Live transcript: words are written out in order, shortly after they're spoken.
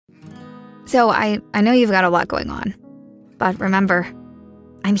So I know you've got a lot going on, but remember,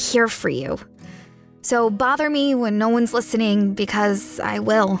 I'm here for you. So bother me when no one's listening, because I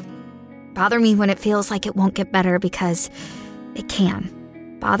will. Bother me when it feels like it won't get better, because it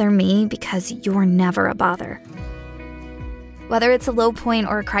can. Bother me because you're never a bother. Whether it's a low point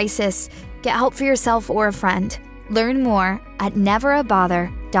or a crisis, get help for yourself or a friend. Learn more at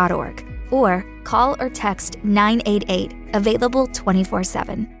neverabother.org or call or text 988, available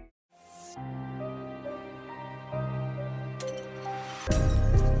 24/7.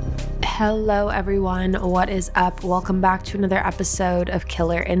 Hello everyone, what is up? Welcome back to another episode of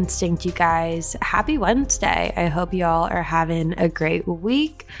Killer Instinct, you guys. Happy Wednesday. I hope y'all are having a great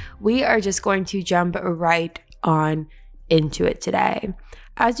week. We are just going to jump right on into it today.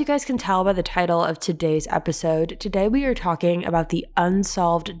 As you guys can tell by the title of today's episode, today we are talking about the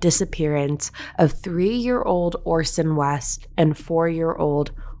unsolved disappearance of 3-year-old Orson West and 4-year-old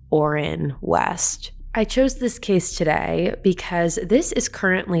Orrin West. I chose this case today because this is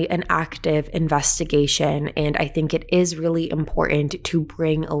currently an active investigation, and I think it is really important to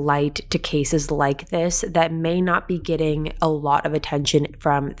bring light to cases like this that may not be getting a lot of attention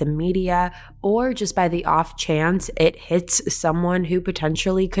from the media, or just by the off chance it hits someone who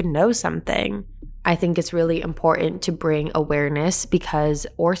potentially could know something. I think it's really important to bring awareness because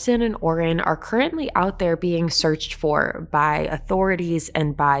Orson and Orrin are currently out there being searched for by authorities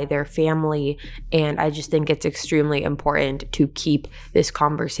and by their family, and I just think it's extremely important to keep this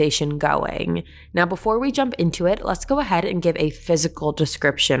conversation going. Now, before we jump into it, let's go ahead and give a physical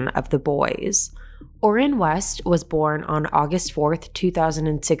description of the boys. Orrin West was born on August 4th,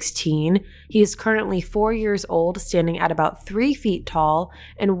 2016. He is currently 4 years old, standing at about 3 feet tall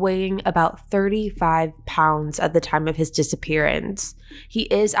and weighing about 35 pounds at the time of his disappearance. He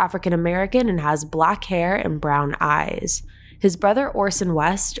is African American and has black hair and brown eyes. His brother Orson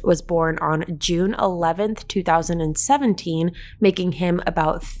West was born on June 11th, 2017, making him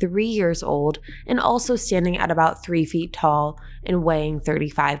about 3 years old and also standing at about 3 feet tall and weighing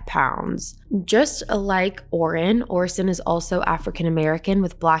 35 pounds. Just like Orrin, Orson is also African American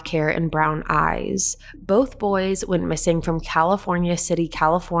with black hair and brown eyes. Both boys went missing from California City,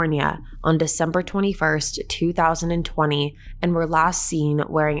 California on December 21st, 2020, and were last seen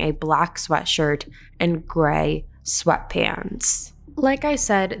wearing a black sweatshirt and gray sweatpants. Like I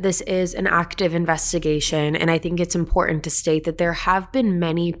said, this is an active investigation, and I think it's important to state that there have been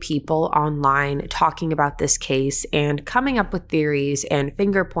many people online talking about this case and coming up with theories and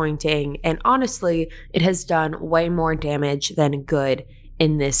finger pointing, and honestly, it has done way more damage than good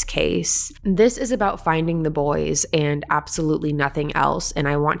in this case. This is about finding the boys and absolutely nothing else, and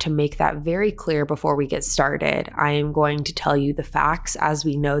I want to make that very clear before we get started. I am going to tell you the facts as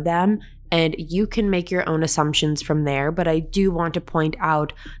we know them, and you can make your own assumptions from there, but I do want to point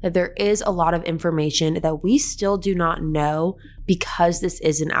out that there is a lot of information that we still do not know because this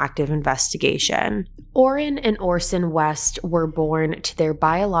is an active investigation. Orrin and Orson West were born to their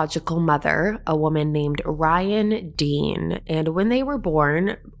biological mother, a woman named Ryan Dean, and when they were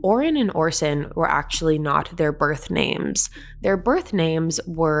born, Orrin and Orson were actually not their birth names. Their birth names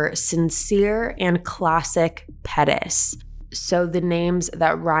were Sincere and Classic Pettis. So the names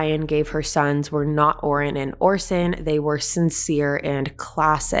that Ryan gave her sons were not Orrin and Orson, they were Sincere and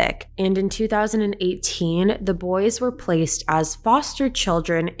Classic. And in 2018, the boys were placed as foster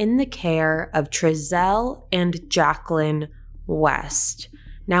children in the care of Trezell and Jacqueline West.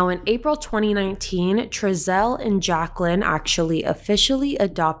 Now, in April 2019, Trezell and Jacqueline actually officially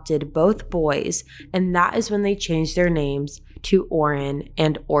adopted both boys, and that is when they changed their names to Orrin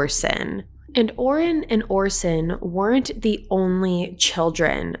and Orson. And Orrin and Orson weren't the only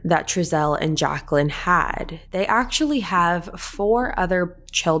children that Trezell and Jacqueline had. They actually have 4 other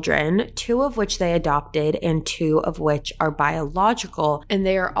children, 2 of which they adopted and 2 of which are biological, and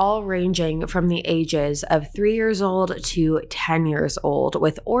they are all ranging from the ages of 3 years old to 10 years old,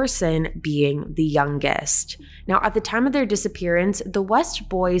 with Orson being the youngest. Now, at the time of their disappearance, the West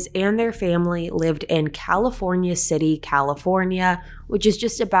boys and their family lived in California City, California, which is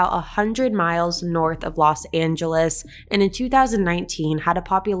just about 100 miles north of Los Angeles, and in 2019 had a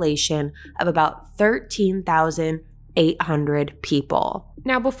population of about 13,800 people.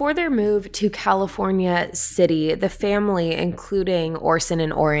 Now, before their move to California City, the family, including Orson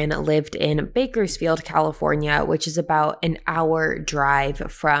and Orrin, lived in Bakersfield, California, which is about an hour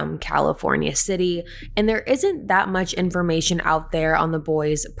drive from California City. And there isn't that much information out there on the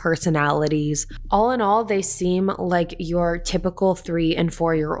boys' personalities. All in all, they seem like your typical 3 and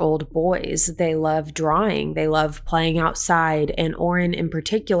 4-year-old boys. They love drawing, they love playing outside, and Orrin in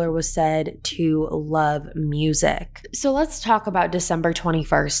particular was said to love music. So let's talk about December 20th.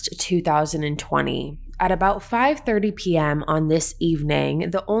 21st, 2020. At about 5:30 p.m. on this evening,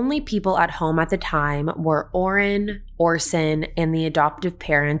 the only people at home at the time were Orrin, Orson, and the adoptive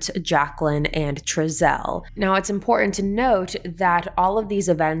parents, Jacqueline and Trezell. Now, it's important to note that all of these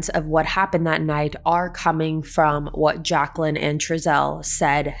events of what happened that night are coming from what Jacqueline and Trezell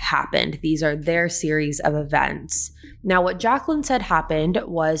said happened. These are their series of events. Now, what Jacqueline said happened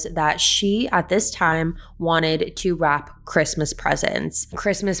was that she, at this time, wanted to wrap Christmas presents.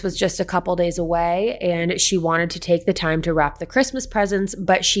 Christmas was just a couple days away, and she wanted to take the time to wrap the Christmas presents,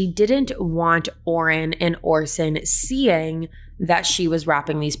 but she didn't want Orrin and Orson seeing that she was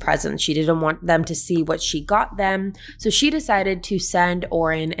wrapping these presents. She didn't want them to see what she got them, so she decided to send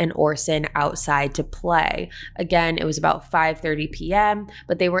Orrin and Orson outside to play. Again, it was about 5:30 p.m.,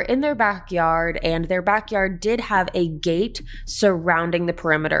 but they were in their backyard, and their backyard did have a gate surrounding the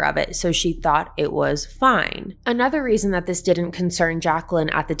perimeter of it, so she thought it was fine. Another reason that this didn't concern Jacqueline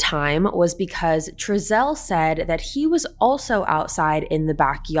at the time was because Trezell said that he was also outside in the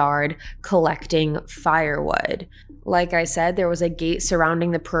backyard collecting firewood. Like I said, there was a gate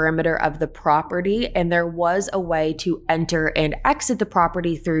surrounding the perimeter of the property, and there was a way to enter and exit the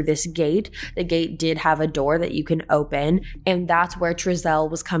property through this gate. The gate did have a door that you can open, and that's where Trezell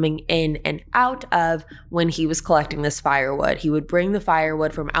was coming in and out of when he was collecting this firewood. He would bring the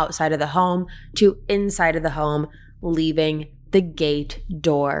firewood from outside of the home to inside of the home, leaving the gate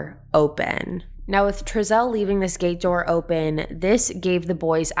door open. Now, with Trezell leaving this gate door open, this gave the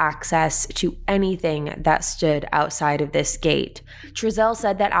boys access to anything that stood outside of this gate. Trezell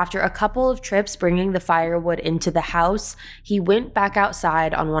said that after a couple of trips bringing the firewood into the house, he went back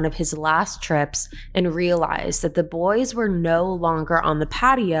outside on one of his last trips and realized that the boys were no longer on the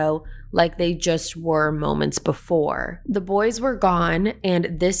patio like they just were moments before. The boys were gone,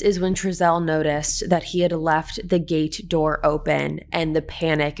 and this is when Trezell noticed that he had left the gate door open, and the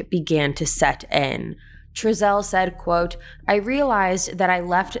panic began to set in. Trezell said, quote, "I realized that I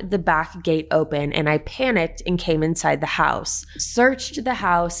left the back gate open, and I panicked and came inside the house. Searched the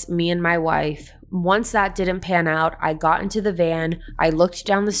house, me and my wife. Once that didn't pan out, I got into the van. I looked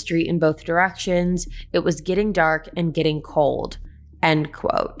down the street in both directions. It was getting dark and getting cold." End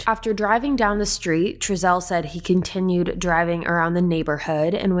quote. After driving down the street, Trezell said he continued driving around the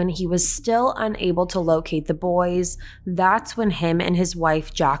neighborhood, and when he was still unable to locate the boys, that's when him and his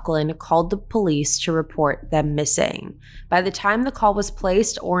wife Jacqueline called the police to report them missing. By the time the call was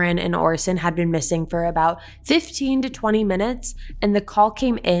placed, Orrin and Orson had been missing for about 15 to 20 minutes, and the call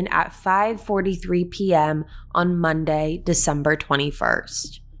came in at 5:43 p.m. on Monday, December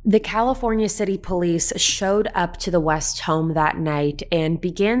 21st. The California City Police showed up to the West home that night and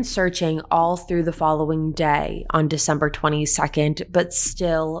began searching all through the following day on December 22nd, but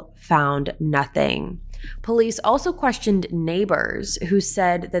still found nothing. Police also questioned neighbors who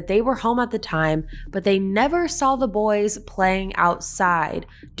said that they were home at the time, but they never saw the boys playing outside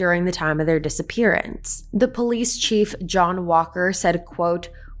during the time of their disappearance. The police chief, John Walker, said, quote,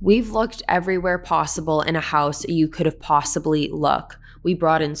 "We've looked everywhere possible in a house you could have possibly looked. We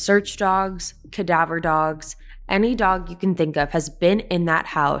brought in search dogs, cadaver dogs. Any dog you can think of has been in that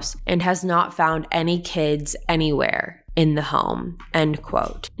house and has not found any kids anywhere in the home." End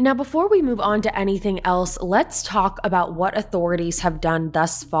quote. Now, before we move on to anything else, let's talk about what authorities have done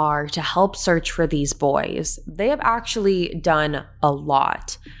thus far to help search for these boys. They have actually done a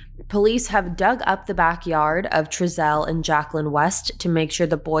lot. Police have dug up the backyard of Trezell and Jacqueline West to make sure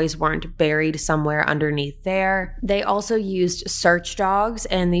the boys weren't buried somewhere underneath there. They also used search dogs,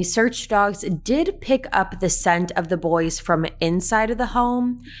 and the search dogs did pick up the scent of the boys from inside of the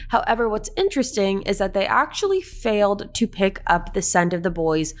home. However, what's interesting is that they actually failed to pick up the scent of the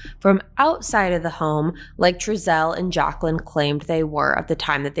boys from outside of the home like Trezell and Jacqueline claimed they were at the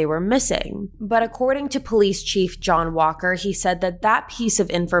time that they were missing. But according to Police Chief John Walker, he said that that piece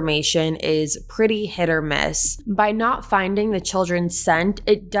of information is pretty hit or miss. By not finding the children's scent,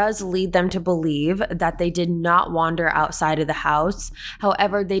 it does lead them to believe that they did not wander outside of the house.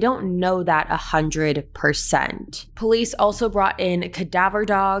 However, they don't know that 100%. Police also brought in cadaver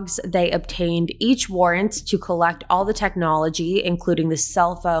dogs. They obtained each warrant to collect all the technology, including the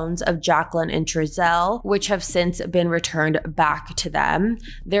cell phones of Jacqueline and Trezell, which have since been returned back to them.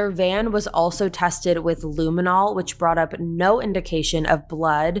 Their van was also tested with luminol, which brought up no indication of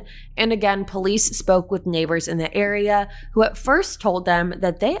blood. And again, police spoke with neighbors in the area who at first told them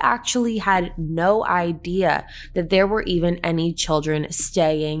that they actually had no idea that there were even any children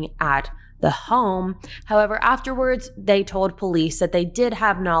staying at the home. However, afterwards, they told police that they did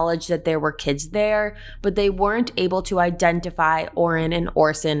have knowledge that there were kids there, but they weren't able to identify Orrin and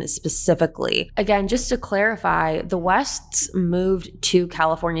Orson specifically. Again, just to clarify, the Wests moved to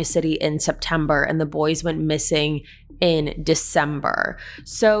California City in September and the boys went missing in December.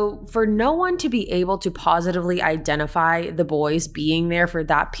 So for no one to be able to positively identify the boys being there for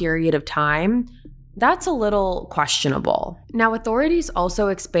that period of time, that's a little questionable. Now, authorities also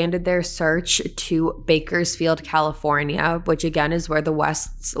expanded their search to Bakersfield, California, which again is where the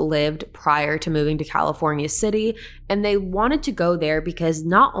Wests lived prior to moving to California City. And they wanted to go there because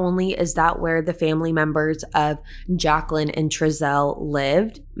not only is that where the family members of Jacqueline and Trezell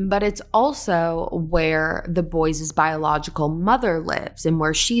lived, but it's also where the boys' biological mother lives and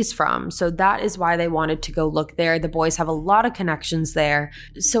where she's from. So that is why they wanted to go look there. The boys have a lot of connections there.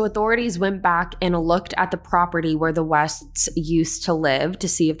 So authorities went back and looked at the property where the Wests used to live to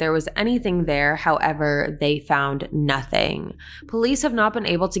see if there was anything there. However, they found nothing. Police have not been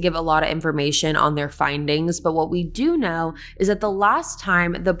able to give a lot of information on their findings, but what we do know is that the last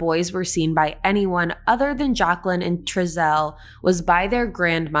time the boys were seen by anyone other than Jacqueline and Trezell was by their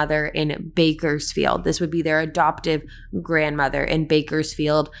grandmother in Bakersfield. This would be their adoptive grandmother in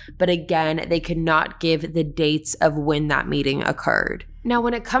Bakersfield, but again, they could not give the dates of when that meeting occurred. Now,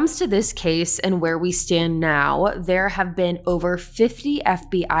 when it comes to this case and where we stand now, there have been over 50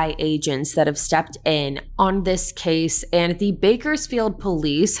 FBI agents that have stepped in on this case, and the Bakersfield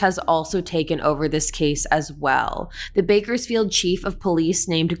police has also taken over this case as well. The Bakersfield chief of police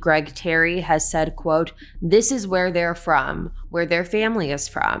named Greg Terry has said, quote, "This is where they're from, where their family is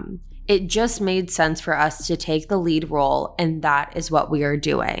from. It just made sense for us to take the lead role, and that is what we are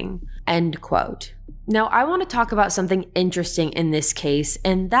doing," end quote. Now, I want to talk about something interesting in this case,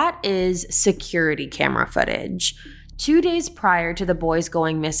 and that is security camera footage. 2 days prior to the boys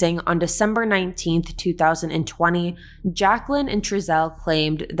going missing, on December 19th, 2020, Jacqueline and Trezell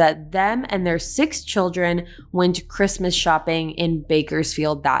claimed that them and their 6 children went Christmas shopping in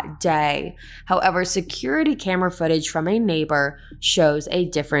Bakersfield that day. However, security camera footage from a neighbor shows a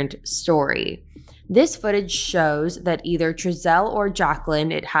different story. This footage shows that either Trezell or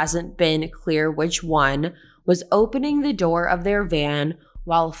Jacqueline, it hasn't been clear which one, was opening the door of their van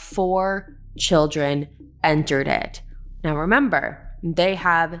while 4 children entered it. Now remember, they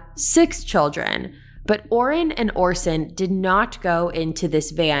have 6 children, but Orrin and Orson did not go into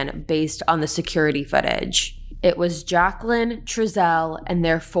this van based on the security footage. It was Jacqueline, Trezell, and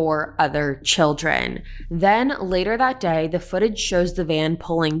their 4 other children. Then later that day, the footage shows the van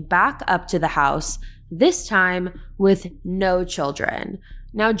pulling back up to the house, this time with no children.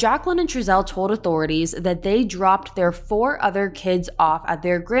 Now, Jacqueline and Trezell told authorities that they dropped their 4 other kids off at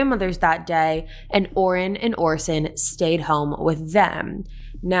their grandmother's that day, and Orrin and Orson stayed home with them.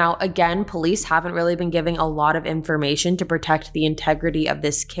 Now, again, police haven't really been giving a lot of information to protect the integrity of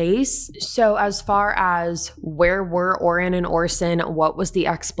this case. So as far as where were Orrin and Orson, what was the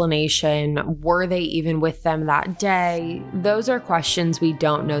explanation? Were they even with them that day? Those are questions we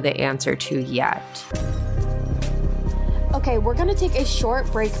don't know the answer to yet. Okay, we're going to take a short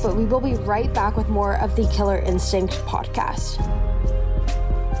break, but we will be right back with more of the Killer Instinct podcast.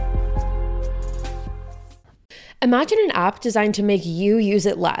 Imagine an app designed to make you use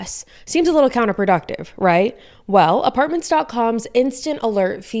it less. Seems a little counterproductive, right? Well, Apartments.com's Instant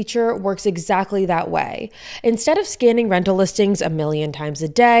Alert feature works exactly that way. Instead of scanning rental listings a million times a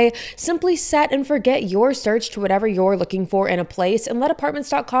day, simply set and forget your search to whatever you're looking for in a place and let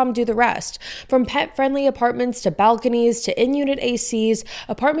Apartments.com do the rest. From pet-friendly apartments to balconies to in-unit ACs,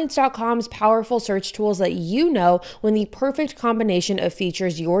 Apartments.com's powerful search tools let you know when the perfect combination of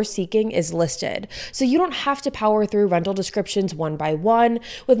features you're seeking is listed. So you don't have to power through rental descriptions one by one.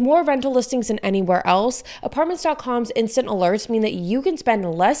 With more rental listings than anywhere else, Apartments.com's instant alerts mean that you can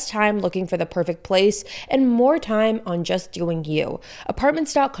spend less time looking for the perfect place and more time on just doing you.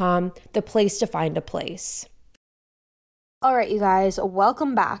 Apartments.com, the place to find a place. All right, you guys,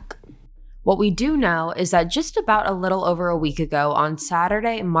 welcome back. What we do know is that just about a little over a week ago, on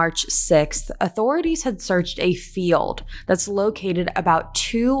Saturday, March 6th, authorities had searched a field that's located about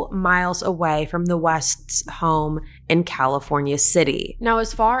 2 miles away from the West's home in California City. Now,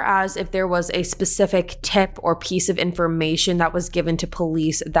 as far as if there was a specific tip or piece of information that was given to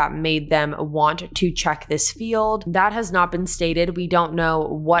police that made them want to check this field, that has not been stated. We don't know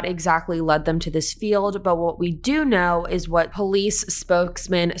what exactly led them to this field, but what we do know is what police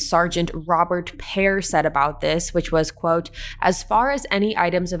spokesman Sergeant Robert Pear said about this, which was, quote, "As far as any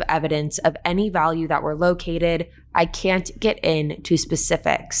items of evidence of any value that were located, I can't get into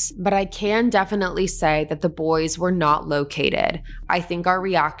specifics, but I can definitely say that the boys were not located. I think our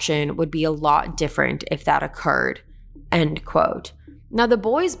reaction would be a lot different if that occurred." End quote. Now, the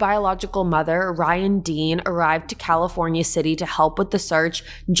boys' biological mother, Ryan Dean, arrived to California City to help with the search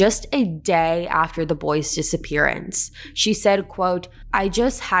just a day after the boys' disappearance. She said, quote, "I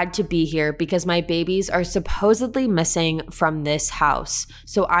just had to be here because my babies are supposedly missing from this house,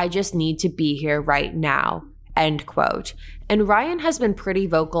 so I just need to be here right now." End quote. And Ryan has been pretty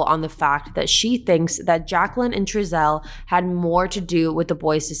vocal on the fact that she thinks that Jacqueline and Trezell had more to do with the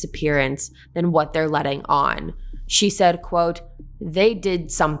boys' disappearance than what they're letting on. She said, quote, "They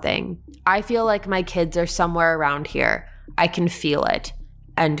did something. I feel like my kids are somewhere around here. I can feel it."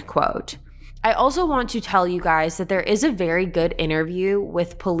 End quote. I also want to tell you guys that there is a very good interview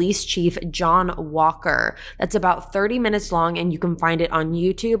with Police Chief John Walker that's about 30 minutes long, and you can find it on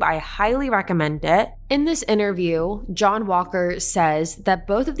YouTube. I highly recommend it. In this interview, John Walker says that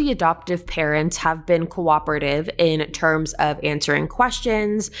both of the adoptive parents have been cooperative in terms of answering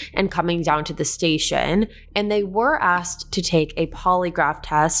questions and coming down to the station, and they were asked to take a polygraph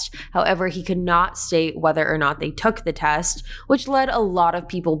test. However, he could not state whether or not they took the test, which led a lot of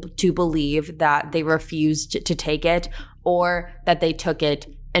people to believe that they refused to take it or that they took it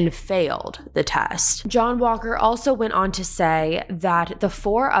and failed the test. John Walker also went on to say that the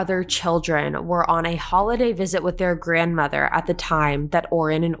 4 other children were on a holiday visit with their grandmother at the time that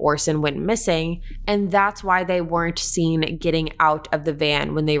Orrin and Orson went missing, and that's why they weren't seen getting out of the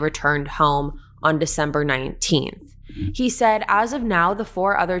van when they returned home on December 19th. He said, as of now, the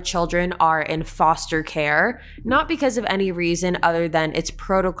 4 other children are in foster care, not because of any reason other than it's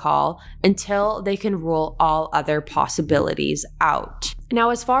protocol, until they can rule all other possibilities out. Now,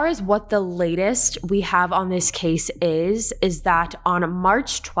 as far as what the latest we have on this case is that on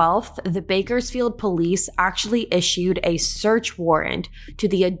March 12th, the Bakersfield police actually issued a search warrant to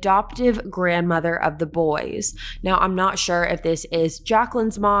the adoptive grandmother of the boys. Now, I'm not sure if this is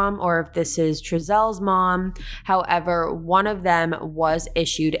Jacqueline's mom or if this is Trezell's mom. However, one of them was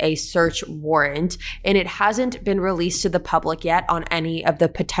issued a search warrant, and it hasn't been released to the public yet on any of the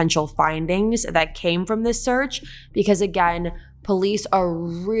potential findings that came from this search, because again, police are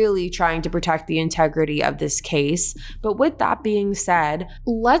really trying to protect the integrity of this case. But with that being said,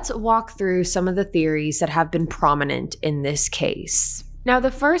 let's walk through some of the theories that have been prominent in this case. Now,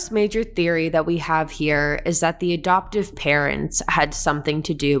 the first major theory that we have here is that the adoptive parents had something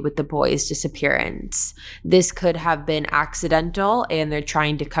to do with the boys' disappearance. This could have been accidental and they're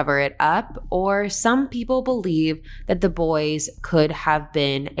trying to cover it up, or some people believe that the boys could have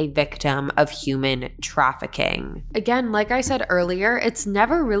been a victim of human trafficking. Again, like I said earlier, it's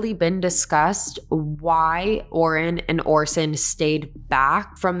never really been discussed why Orrin and Orson stayed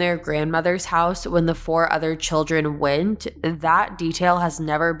back from their grandmother's house when the 4 other children went. That detail has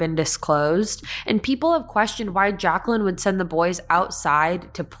never been disclosed, and people have questioned why Jacqueline would send the boys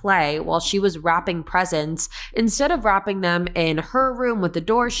outside to play while she was wrapping presents instead of wrapping them in her room with the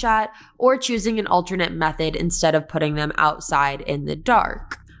door shut, or choosing an alternate method instead of putting them outside in the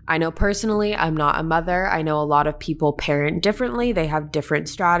dark. I know personally, I'm not a mother. I know a lot of people parent differently. They have different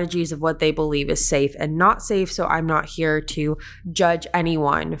strategies of what they believe is safe and not safe, so I'm not here to judge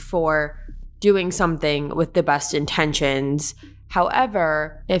anyone for doing something with the best intentions.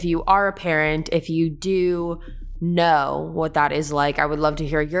 However, if you are a parent, if you do know what that is like, I would love to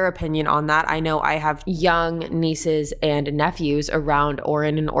hear your opinion on that. I know I have young nieces and nephews around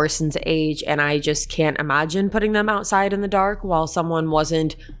Orrin and Orson's age, and I just can't imagine putting them outside in the dark while someone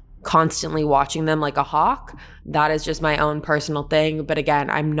wasn't constantly watching them like a hawk. That is just my own personal thing. But again,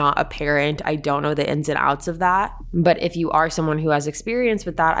 I'm not a parent. I don't know the ins and outs of that. But if you are someone who has experience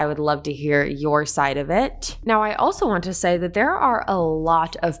with that, I would love to hear your side of it. Now, I also want to say that there are a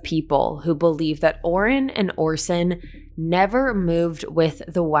lot of people who believe that Orrin and Orson never moved with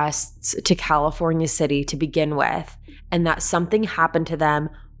the Wests to California City to begin with, and that something happened to them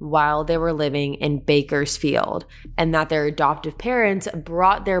while they were living in Bakersfield, and that their adoptive parents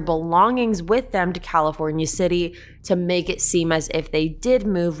brought their belongings with them to California City to make it seem as if they did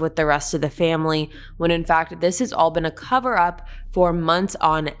move with the rest of the family, when in fact this has all been a cover-up for months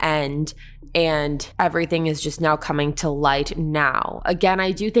on end, and everything is just now coming to light now. Again,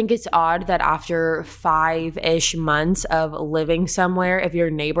 I do think it's odd that after 5-ish months of living somewhere, if your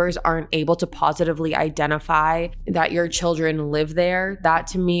neighbors aren't able to positively identify that your children live there, that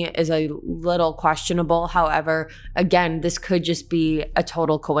to me is a little questionable. However, again, this could just be a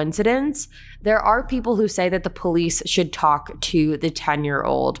total coincidence. There are people who say that the police should talk to the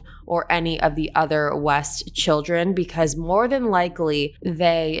 10-year-old or any of the other West children because more than likely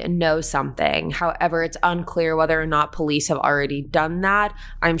they know something. However, it's unclear whether or not police have already done that.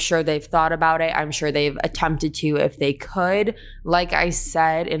 I'm sure they've thought about it. I'm sure they've attempted to if they could. Like I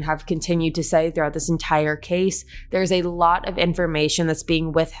said and have continued to say throughout this entire case, there's a lot of information that's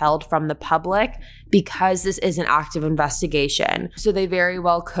being withheld from the public because this is an active investigation. So they very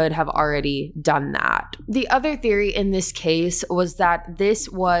well could have already done that. The other theory in this case was that this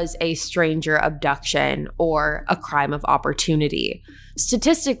was a stranger abduction or a crime of opportunity.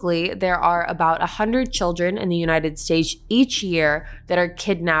 Statistically, there are about 100 children in the United States each year that are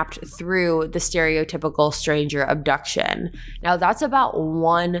kidnapped through the stereotypical stranger abduction. Now, that's about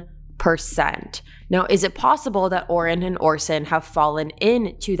 1%. Now, is it possible that Orrin and Orson have fallen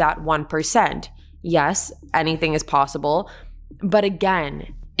into that 1%? Yes, anything is possible. But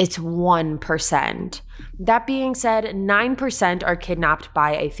again, it's 1%. That being said, 9% are kidnapped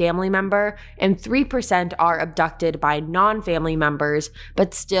by a family member and 3% are abducted by non-family members,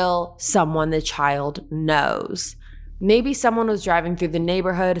 but still someone the child knows. Maybe someone was driving through the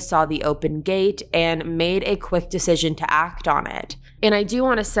neighborhood, saw the open gate, and made a quick decision to act on it. And I do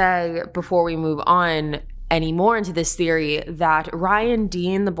want to say, before we move on any more into this theory, that Ryan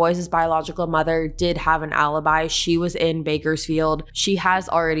Dean, the boys' biological mother, did have an alibi. She was in Bakersfield. She has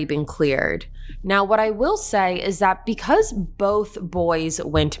already been cleared. Now, what I will say is that because both boys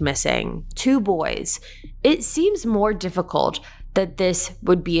went missing, 2 boys, it seems more difficult that this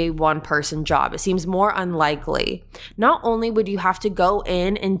would be a one-person job. It seems more unlikely. Not only would you have to go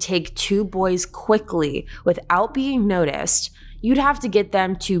in and take 2 boys quickly without being noticed, you'd have to get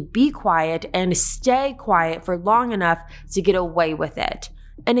them to be quiet and stay quiet for long enough to get away with it.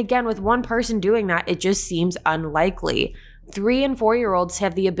 And again, with one person doing that, it just seems unlikely. 3 and 4-year-olds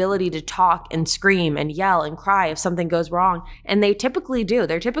have the ability to talk and scream and yell and cry if something goes wrong, and they typically do.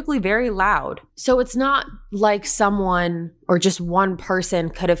 They're typically very loud. So it's not like someone or just one person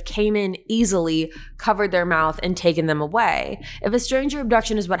could have came in easily, covered their mouth, and taken them away. If a stranger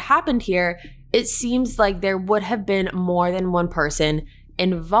abduction is what happened here, it seems like there would have been more than one person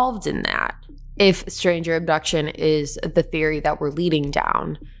involved in that, if stranger abduction is the theory that we're leading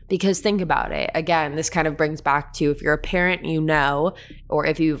down. Because think about it. Again, this kind of brings back to if you're a parent, you know, or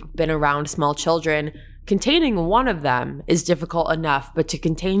if you've been around small children, containing one of them is difficult enough, but to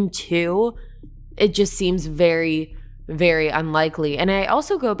contain 2, it just seems very, very unlikely. And I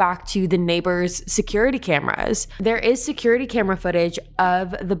also go back to the neighbors' security cameras. There is security camera footage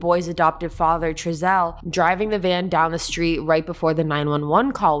of the boy's adoptive father, Trezell, driving the van down the street right before the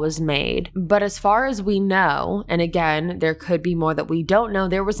 911 call was made. But as far as we know, and again, there could be more that we don't know,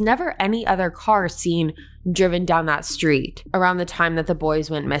 there was never any other car seen driven down that street around the time that the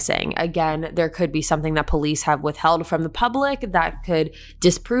boys went missing. Again, there could be something that police have withheld from the public that could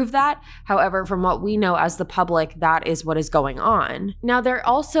disprove that. However, from what we know as the public, that is what is going on. Now, there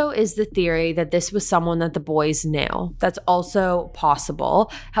also is the theory that this was someone that the boys knew. That's also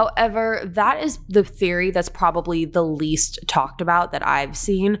possible. However, that is the theory that's probably the least talked about that I've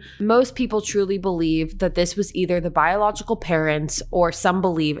seen. Most people truly believe that this was either the biological parents or some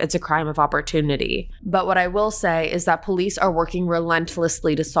believe it's a crime of opportunity. But what I will say is that police are working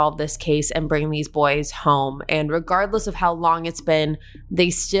relentlessly to solve this case and bring these boys home. And regardless of how long it's been,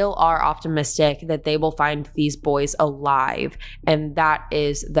 they still are optimistic that they will find these boys alive. And that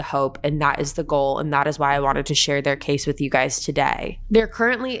is the hope, and that is the goal, and that is why I wanted to share their case with you guys today. There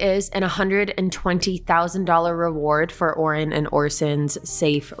currently is an $120,000 reward for Orrin and Orson's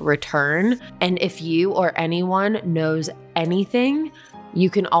safe return. And if you or anyone knows anything, you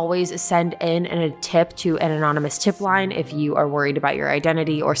can always send in a tip to an anonymous tip line if you are worried about your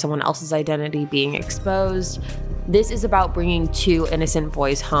identity or someone else's identity being exposed. This is about bringing 2 innocent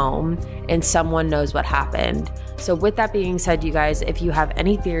boys home, and someone knows what happened. So with that being said, you guys, if you have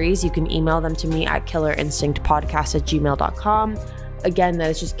any theories, you can email them to me at killerinstinctpodcast@gmail.com. Again, that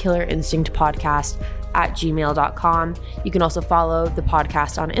is just killerinstinctpodcast@gmail.com. You can also follow the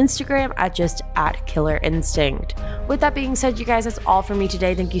podcast on Instagram at @killerinstinct. With that being said, you guys, that's all for me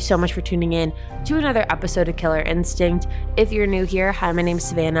today. Thank you so much for tuning in to another episode of Killer Instinct. If you're new here, hi, my name's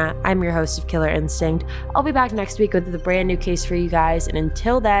Savannah. I'm your host of Killer Instinct. I'll be back next week with a brand new case for you guys. And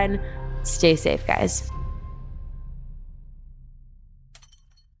until then, stay safe, guys.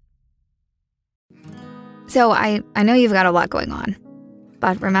 So I know you've got a lot going on,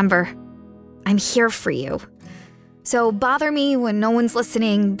 but remember, I'm here for you. So bother me when no one's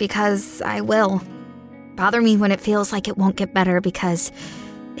listening, because I will. Bother me when it feels like it won't get better, because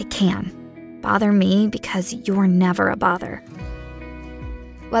it can. Bother me because you're never a bother.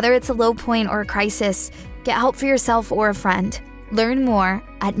 Whether it's a low point or a crisis, get help for yourself or a friend. Learn more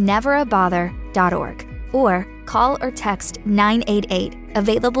at neverabother.org or call or text 988,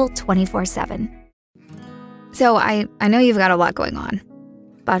 available 24/7. So I know you've got a lot going on,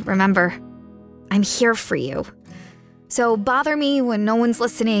 but remember, I'm here for you. So bother me when no one's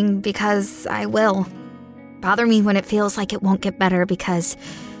listening, because I will. Bother me when it feels like it won't get better, because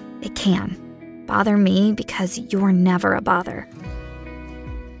it can. Bother me because you're never a bother.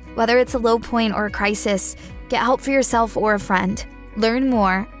 Whether it's a low point or a crisis, get help for yourself or a friend. Learn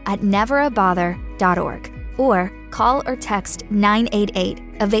more at neverabother.org or call or text 988,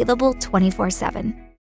 available 24/7.